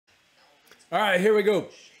All right, here we go.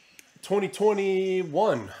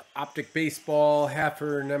 2021 Optic Baseball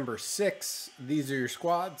Halfer number 6. These are your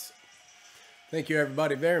squads. Thank you,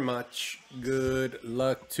 everybody, very much. Good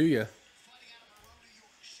luck to you.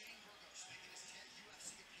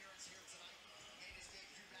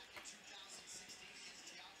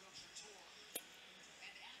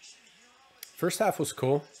 First half was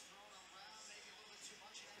cool.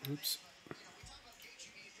 Oops.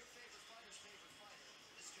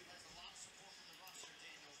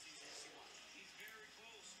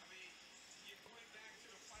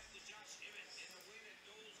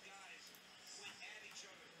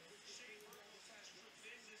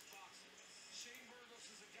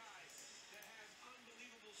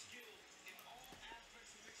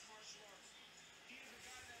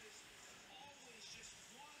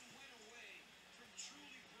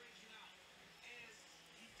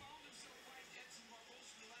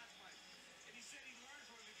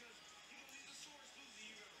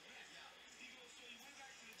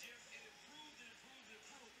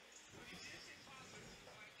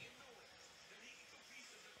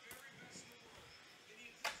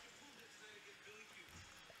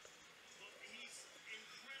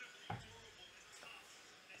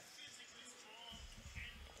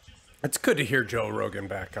 It's good to hear Joe Rogan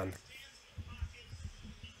back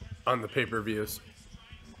on the pay-per-views.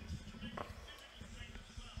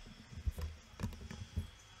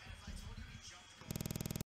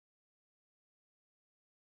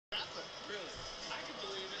 I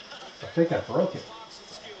think I broke it.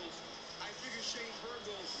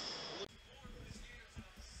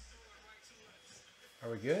 Are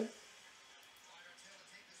we good?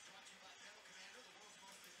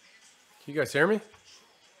 Can you guys hear me?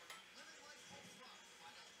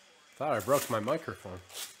 Thought I broke my microphone.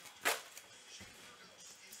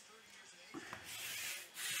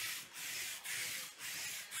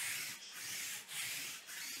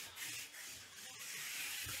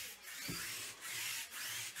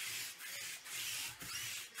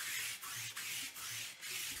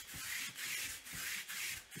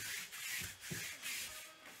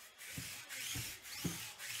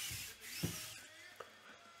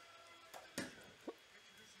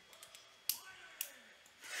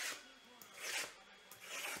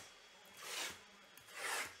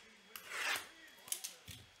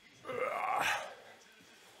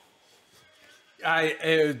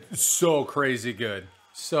 It's so crazy good.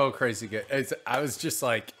 So crazy good. I was just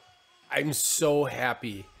like, I'm so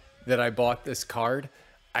happy that I bought this card.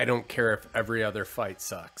 I don't care if every other fight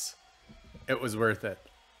sucks. It was worth it.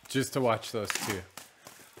 Just to watch those two.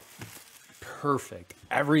 Perfect.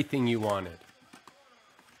 Everything you wanted.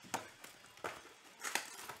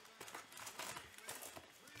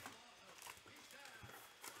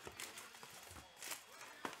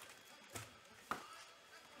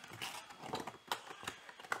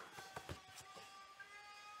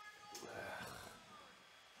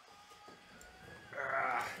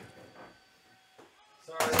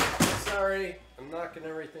 Sorry, I'm knocking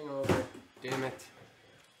everything over. Damn it.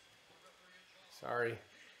 Sorry.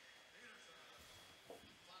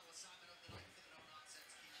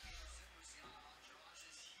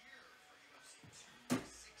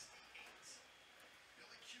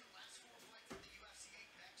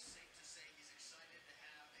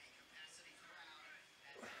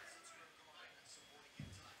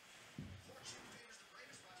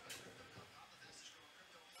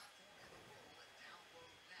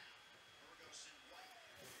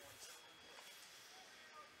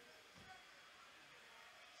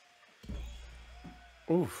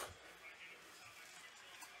 Oof.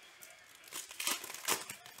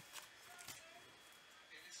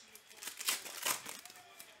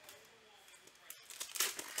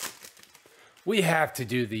 We have to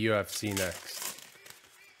do the UFC next.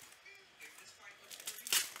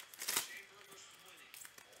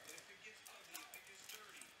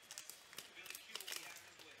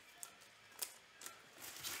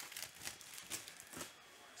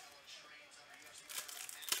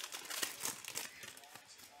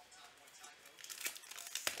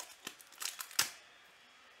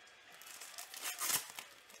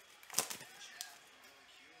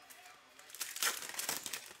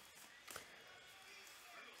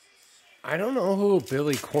 I don't know who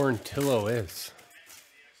Billy Quarantillo is.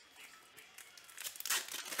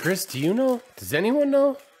 Chris, do you know? Does anyone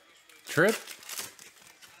know? Trip?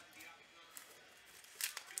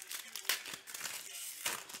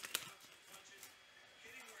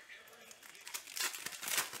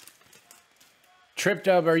 Trip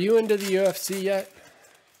Dub, are you into the UFC yet?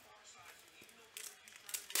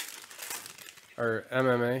 Or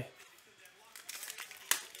MMA?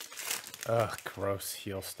 Ugh, gross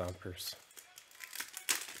heel stompers.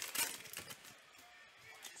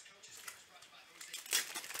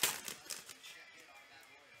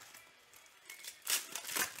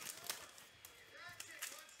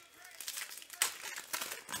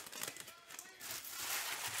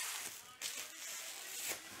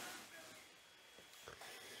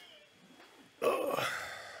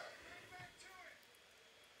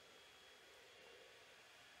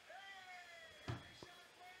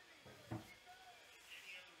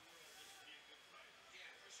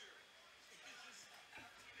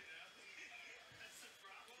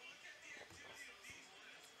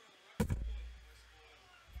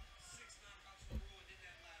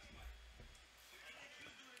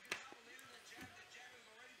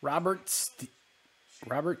 Robert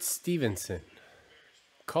Stevenson,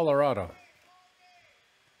 Colorado.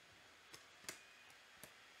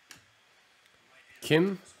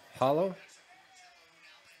 Kim Hollow.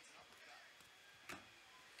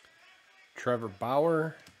 Trevor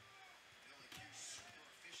Bauer.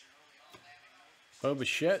 Boba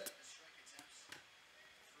Shett.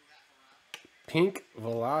 Pink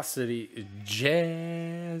Velocity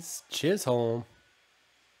Jazz Chisholm.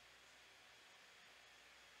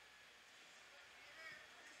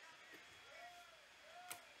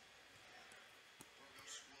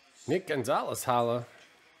 Nick Gonzalez Holla.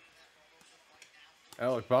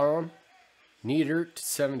 Alec Baum. Neidert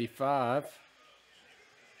 75.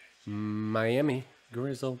 Miami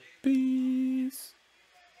Grizzle Bees.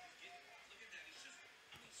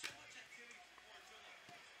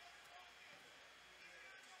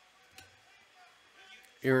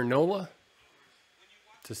 Irinola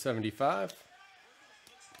to 75.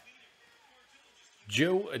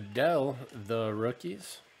 Joe Adele, the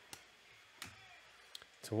rookies.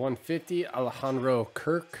 To 150. Alejandro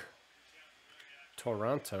Kirk,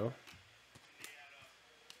 Toronto.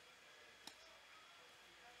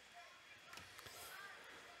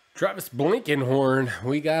 Travis Blinkenhorn,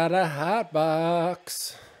 we got a hot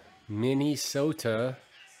box. Minnesota.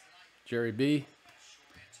 Jerry B.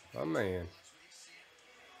 Oh, man.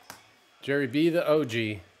 Jerry B, the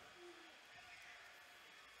OG.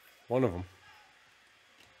 One of them.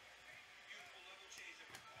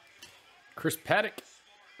 Chris Paddock.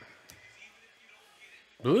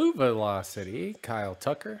 Blue Velocity. Kyle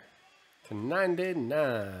Tucker. To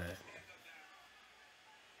 99.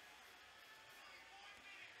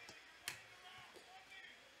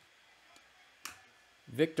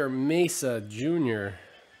 Victor Mesa Jr.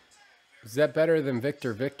 Is that better than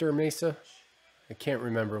Victor Mesa? I can't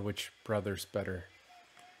remember which brother's better.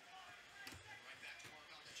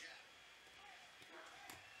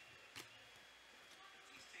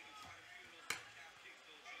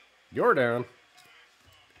 You're down.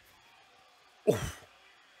 Oh.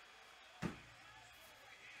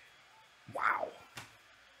 Wow.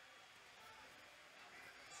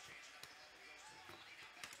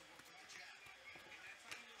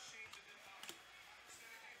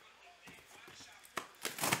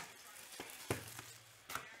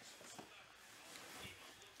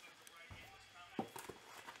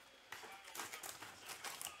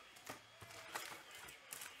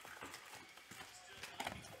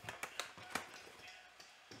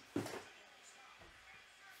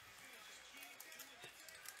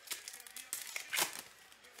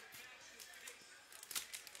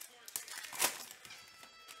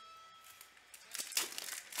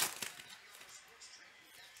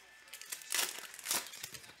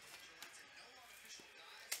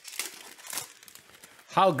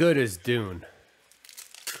 How good is Dune?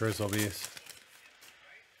 Grizzlebees.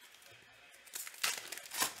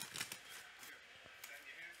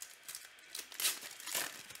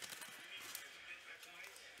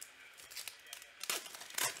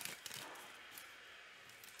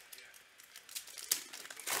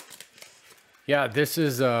 Yeah, this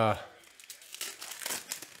is a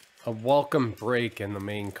welcome break in the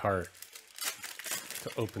main cart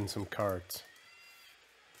to open some cards.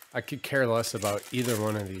 I could care less about either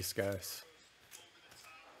one of these guys.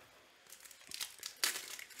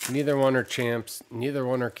 Neither one are champs. Neither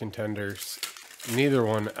one are contenders. Neither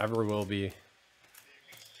one ever will be.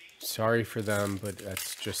 Sorry for them, but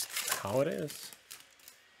that's just how it is.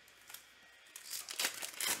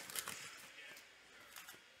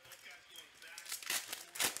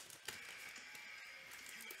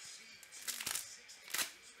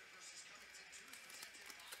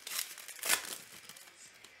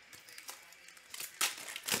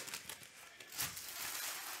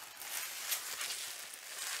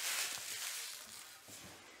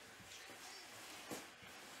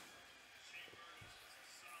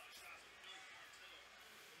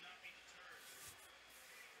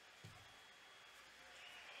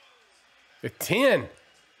 A 10.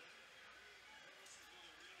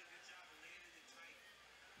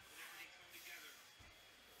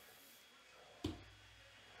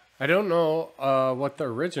 I don't know what the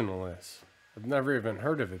original is. I've never even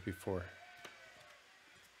heard of it before.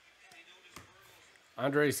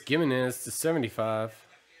 Andres Gimenez to 75.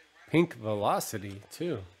 Pink Velocity,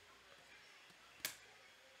 too.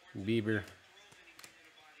 Bieber.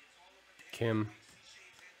 Kim.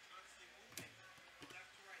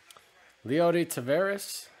 Leody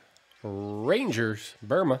Tavares, Rangers,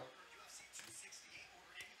 Burma.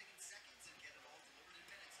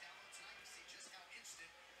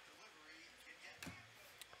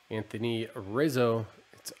 Anthony Rizzo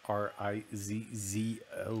It's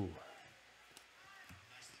Rizzo.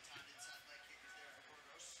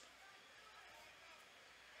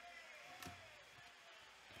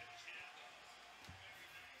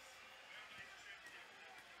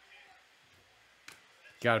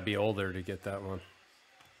 Got to be older to get that one.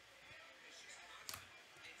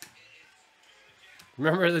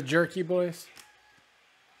 Remember the Jerky Boys?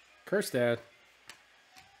 Curse Dad.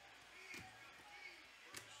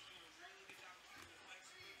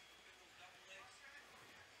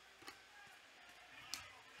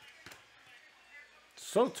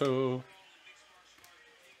 Soto.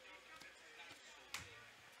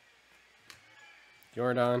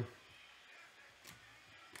 Jordan.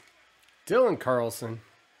 Dylan Carlson.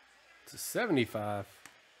 It's a 75.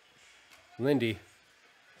 Lindy.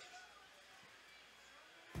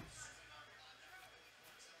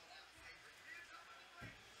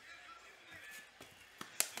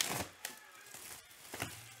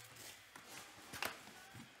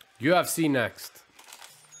 UFC next.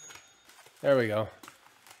 There we go.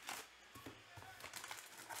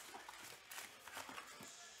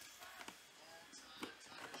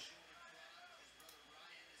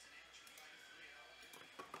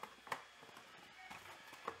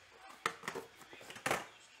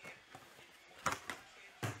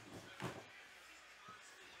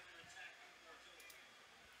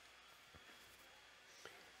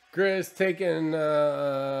 Grizz taking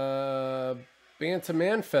bantam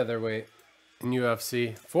and featherweight in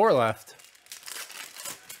UFC. 4 left.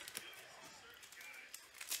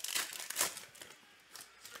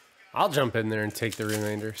 I'll jump in there and take the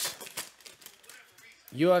remainders.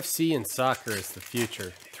 UFC and soccer is the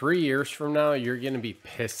future. 3 years from now, you're going to be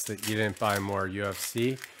pissed that you didn't buy more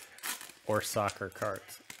UFC or soccer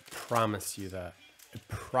cards. I promise you that. I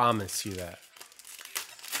promise you that.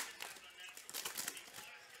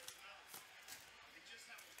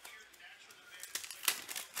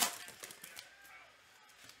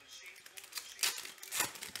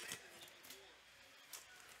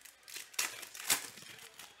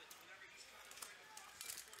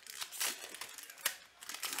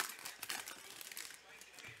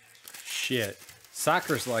 Shit.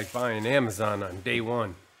 Soccer's like buying Amazon on day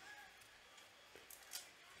one.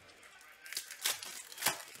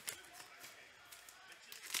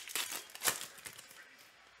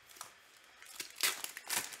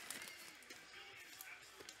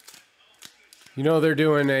 You know they're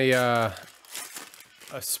doing a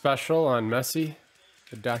special on Messi,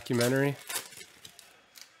 a documentary.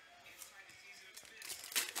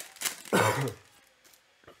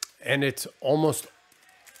 And it's almost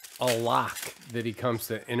a lock that he comes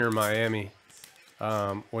to Inter Miami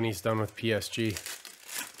when he's done with PSG.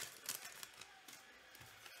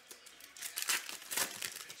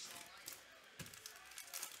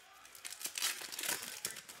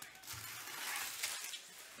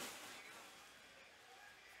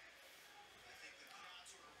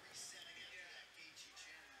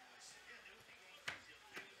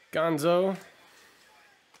 Gonzo.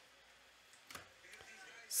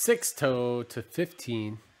 6-toe to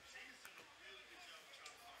 15.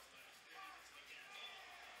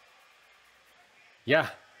 Yeah,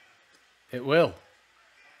 it will.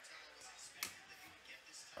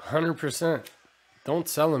 100%. Don't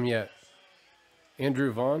sell them yet.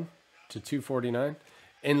 Andrew Vaughn to 249.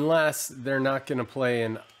 Unless they're not going to play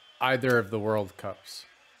in either of the World Cups.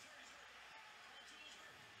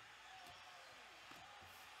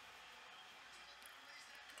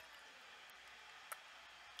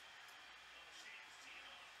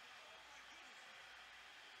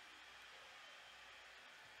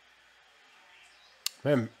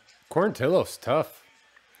 Man, Quarantillo's tough.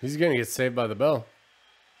 He's going to get saved by the bell.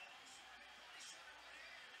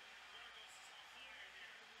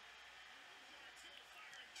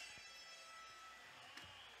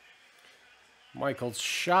 Michael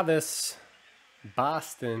Chavez,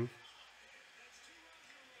 Boston.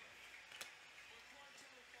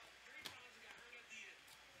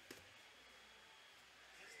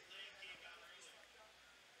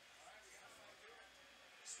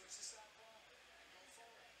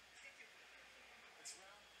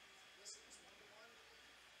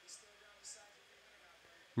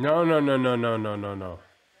 No. No.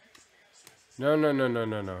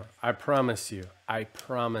 I promise you.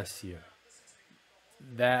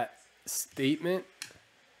 That statement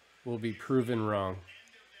will be proven wrong.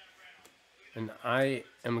 And I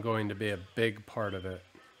am going to be a big part of it.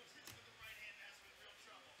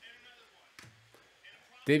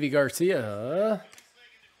 Davy Garcia.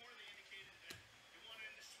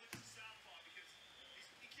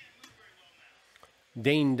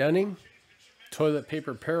 Dane Dunning. Toilet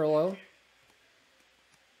paper parallel.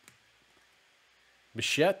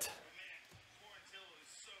 Bichette.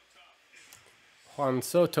 Juan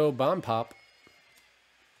Soto, Bomb Pop.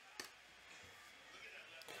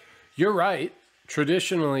 You're right.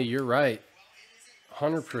 Traditionally, you're right.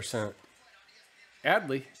 100%.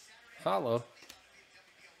 Adley. Hollow.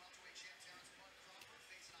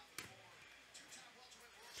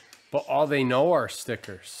 But all they know are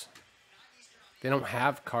stickers. They don't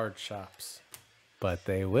have card shops. But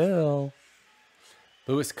they will.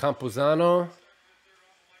 Luis Campuzano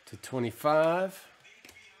to 25.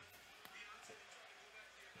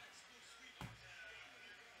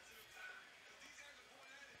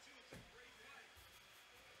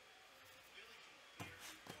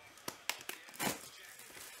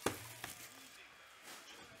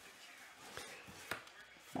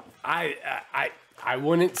 I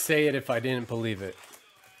wouldn't say it if I didn't believe it.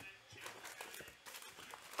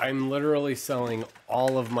 I'm literally selling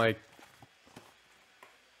all of my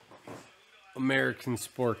American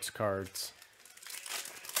sports cards.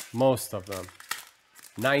 Most of them.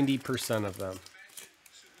 90% of them.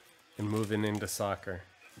 And moving into soccer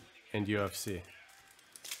and UFC.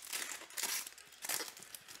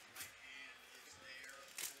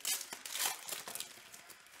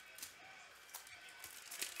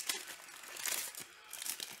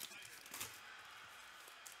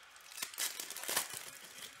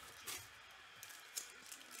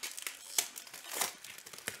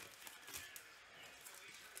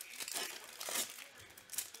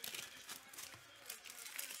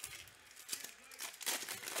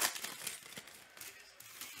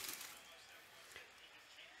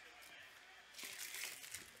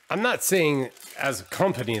 I'm not saying as a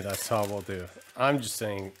company that's how we'll do. I'm just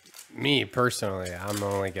saying me personally, I'm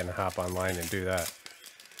only going to hop online and do that.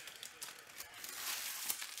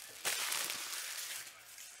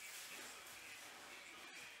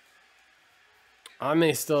 I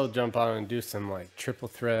may still jump on and do some like triple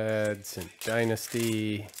threads and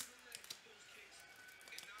dynasty.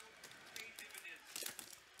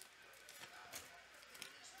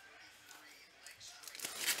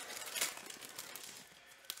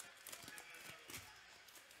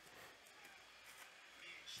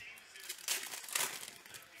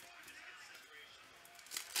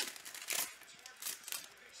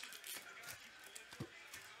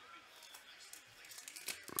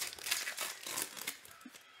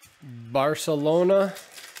 Barcelona,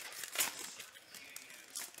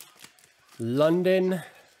 London,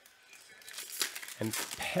 and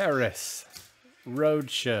Paris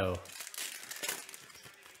Roadshow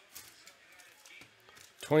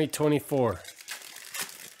 2024.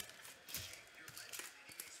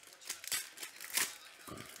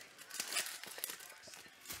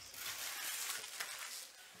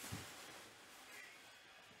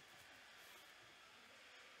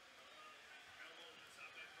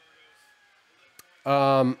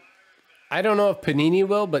 I don't know if Panini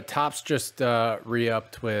will, but Topps just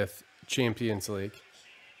re-upped with Champions League.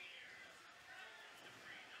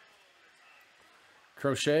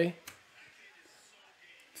 Crochet,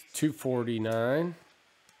 $249.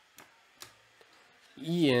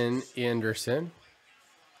 Ian Anderson.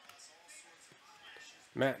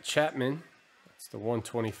 Matt Chapman, that's the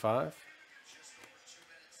 125.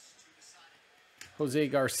 Jose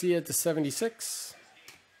Garcia to 76.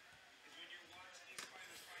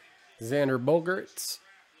 Xander Bogaerts,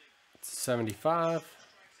 75.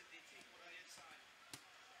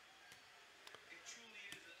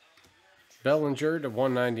 Bellinger to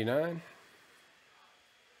 199.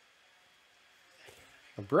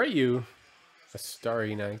 Abreu, a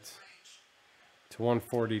Starry Night, to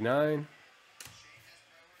 149.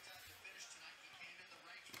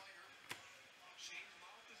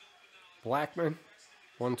 Blackman,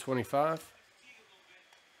 125.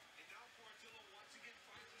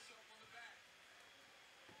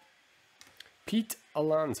 Pete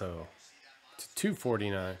Alonso to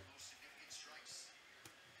 249.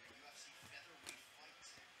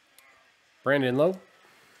 Brandon Lowe.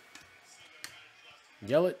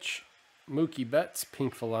 Yelich. Mookie Betts,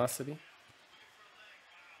 Pink Velocity.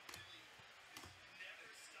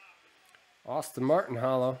 Austin Martin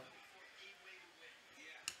Hollow.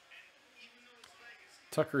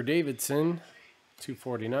 Tucker Davidson,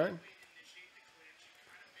 249.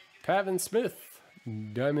 Pavin Smith.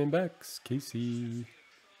 Diamondbacks, Casey.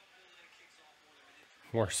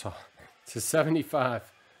 Warsaw to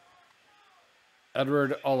 75.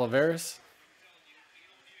 Edward Olivares.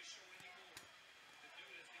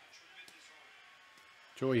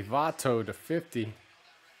 Joey Votto to 50.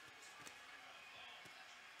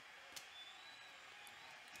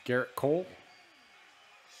 Garrett Cole,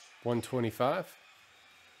 125.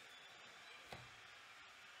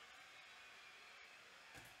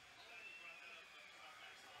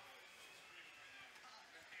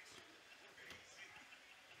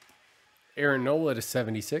 Aaron Nola to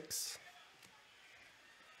 76.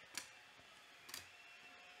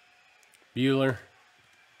 Bueller.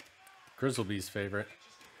 Grizzleby's favorite.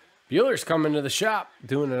 Bueller's coming to the shop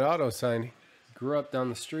doing an auto signing. Grew up down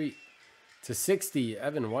the street. To 60,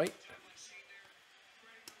 Evan White.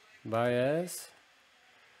 Baez.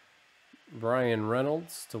 Brian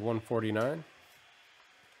Reynolds to 149.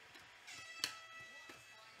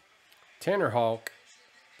 Tanner Houck.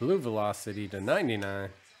 Blue Velocity to 99.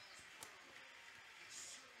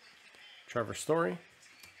 Trevor Story.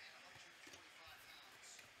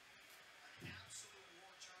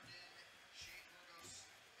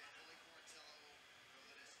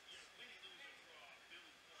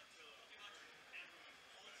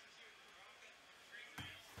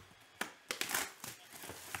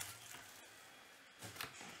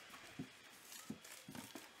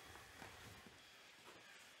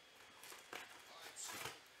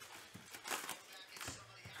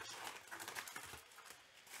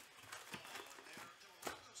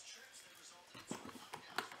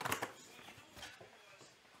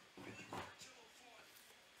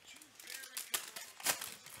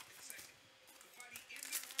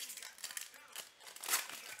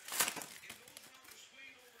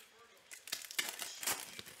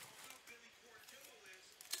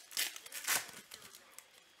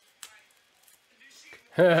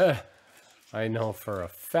 I know for a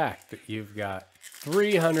fact that you've got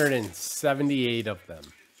 378 of them.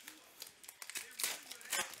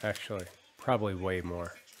 Actually, probably way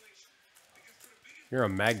more. You're a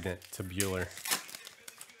magnet to Bueller.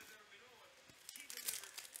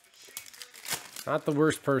 Not the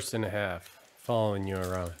worst person to have following you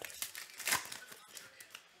around.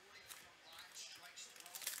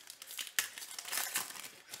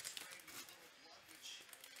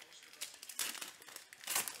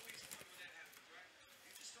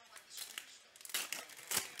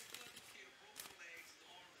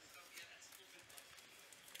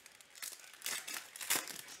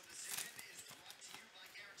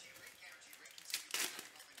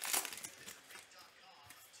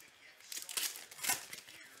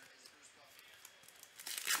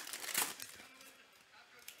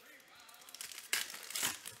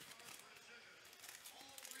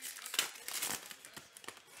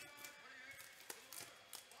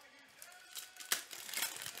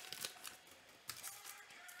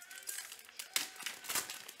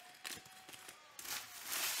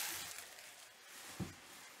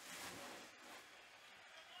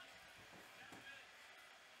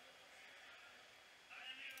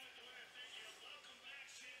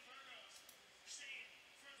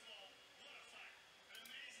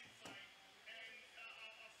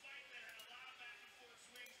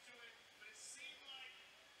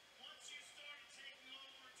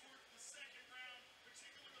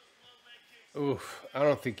 Oof, I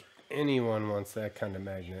don't think anyone wants that kind of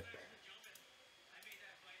magnet.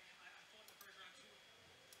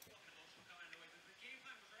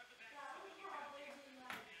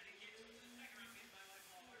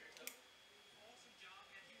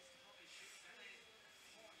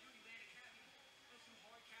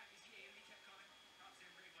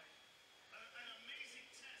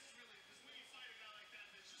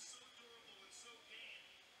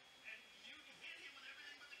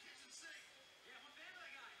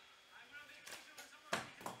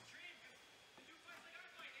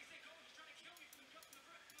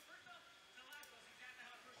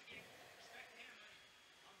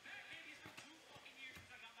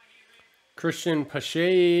 Christian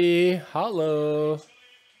Pache, hello.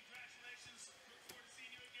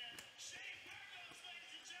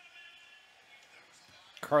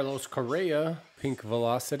 Carlos Correa, Pink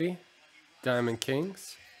Velocity, Diamond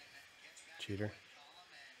Kings. Cheater.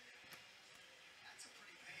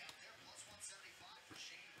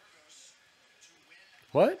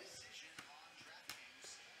 What?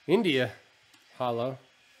 India, hollow.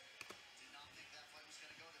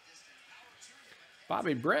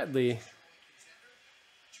 Bobby Bradley.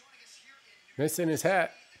 Missing his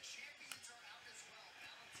hat.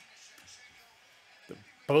 The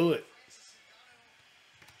bullet.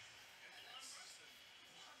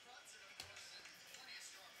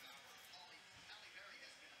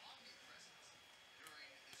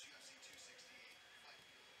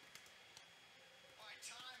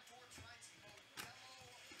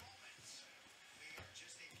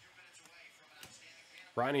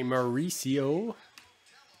 Ronnie Mauricio.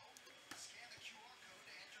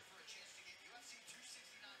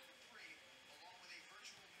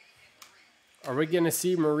 Are we going to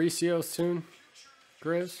see Mauricio soon,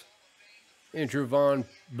 Grizz? Andrew Vaughn,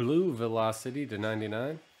 Blue Velocity to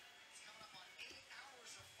 99.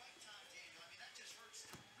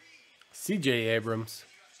 CJ Abrams.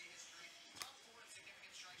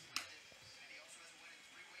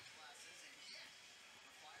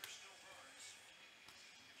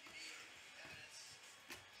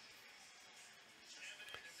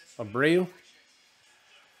 Abreu.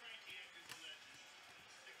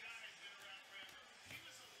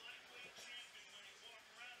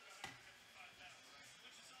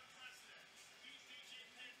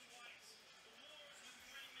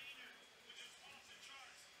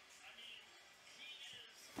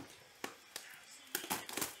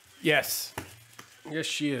 Yes. Yes,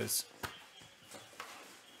 she is.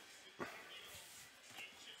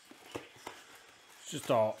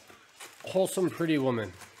 Just a wholesome, pretty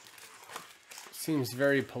woman. Seems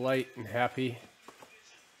very polite and happy.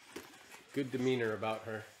 Good demeanor about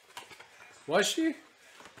her. Was she?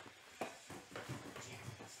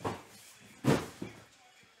 I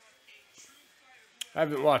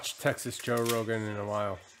haven't watched Texas Joe Rogan in a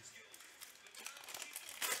while.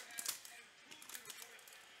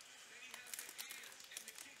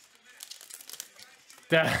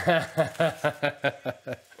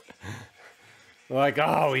 Like,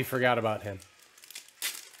 oh, we forgot about him.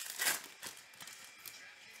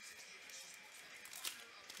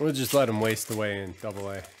 We'll just let him waste away in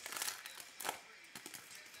AA.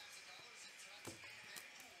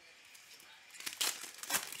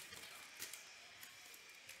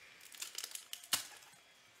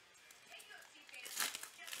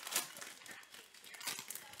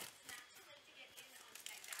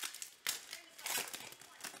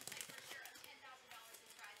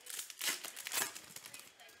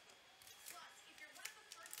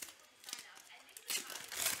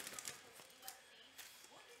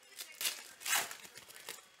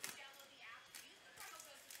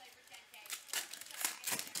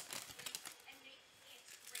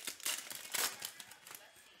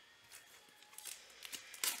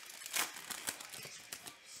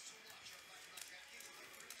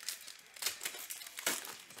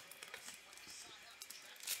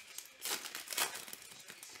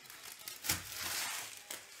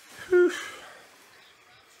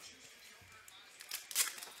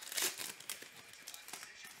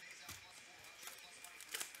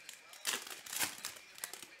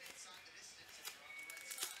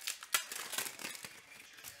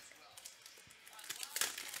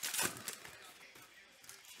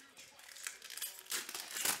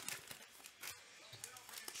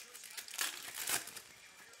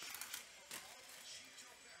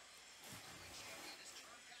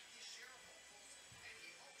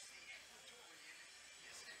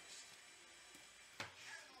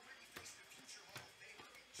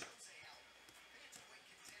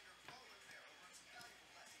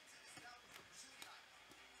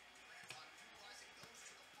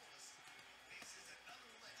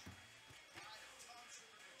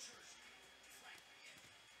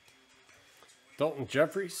 Dalton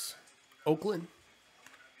Jeffries, Oakland.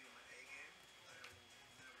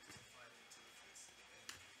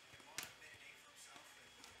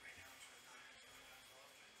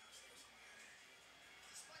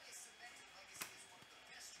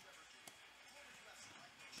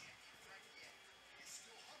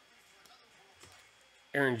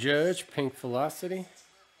 Aaron Judge, Pink Velocity.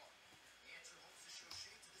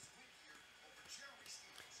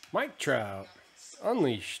 Mike Trout,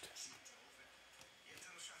 Unleashed.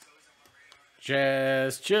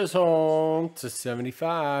 Jazz Chisholm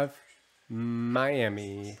 /75.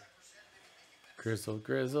 Miami.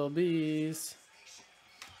 Grizzle Bees.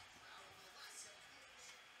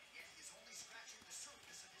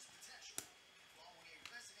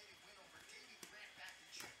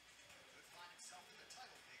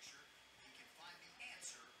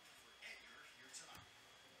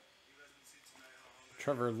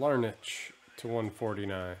 Trevor Larnach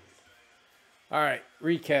 /149. All right,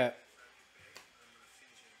 recap.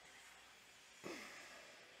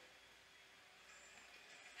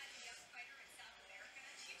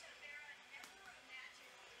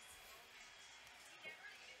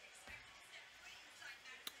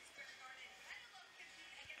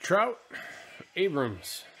 Trout,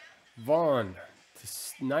 Abrams, Vaughn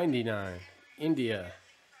 /99. India,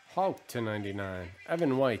 Hulk /99.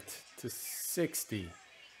 Evan White /60.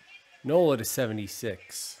 Nola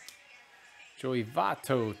 /76. Joey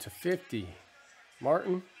Votto /50.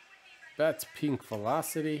 Martin, Betts Pink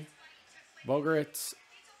Velocity. Bogaerts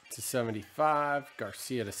 /75.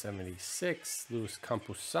 Garcia /76. Luis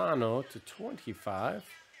Campusano /25.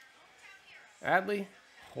 Adley,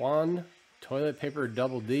 Juan, Toilet Paper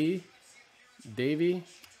Double D. Davey,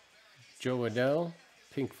 Joe Adele,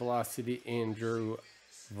 Pink Velocity Andrew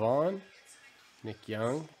Vaughn. Nick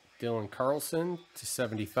Young, Dylan Carlson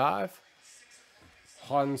 /75.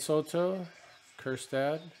 Juan Soto,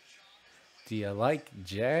 Kerstad. Do you like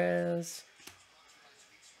Jazz?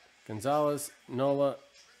 Gonzalez, Nola,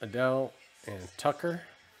 Adele, and Tucker.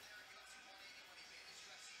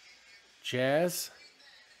 Jazz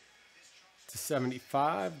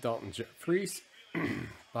 /75, Dalton Jeffries,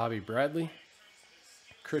 Bobby Bradley,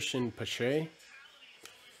 Christian Pache,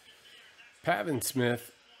 Pavin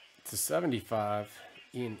Smith /75,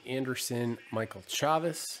 Ian Anderson, Michael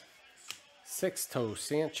Chavez, Sixto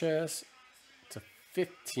Sanchez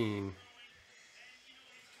 /15,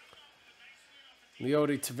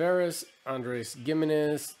 Leody Taveras, Andres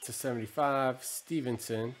Gimenez /75,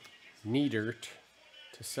 Stevenson, Niedert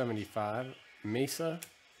 /75, Mesa,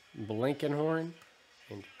 Blankenhorn,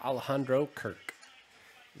 and Alejandro Kirk.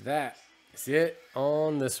 That is it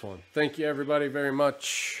on this one. Thank you everybody very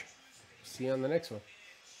much. See you on the next one.